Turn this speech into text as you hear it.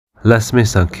Let's make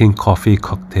some king coffee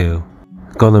cocktail.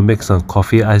 Gonna make some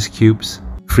coffee ice cubes,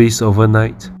 freeze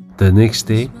overnight. The next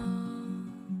day,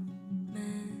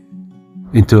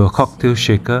 into a cocktail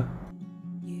shaker,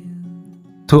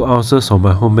 2 ounces of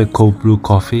my homemade cold brew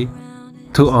coffee,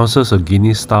 2 ounces of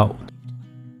Guinness stout,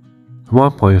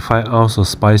 1.5 ounce of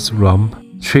spiced rum,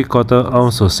 3/4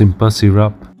 ounce of simple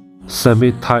syrup.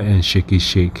 Semi-tight and shaky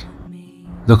shake.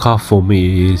 Look how foamy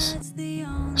it is.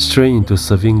 Strain into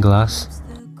serving glass.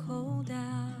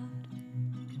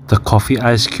 The coffee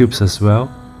ice cubes as well.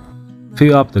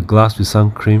 Fill up the glass with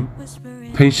some cream.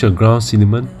 Pinch your ground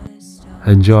cinnamon.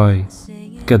 Enjoy.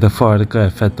 Get the full article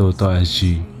at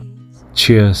fatdo.sg.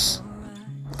 Cheers.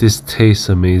 This tastes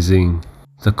amazing.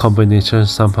 The combination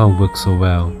somehow works so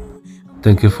well.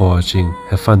 Thank you for watching.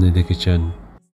 Have fun in the kitchen.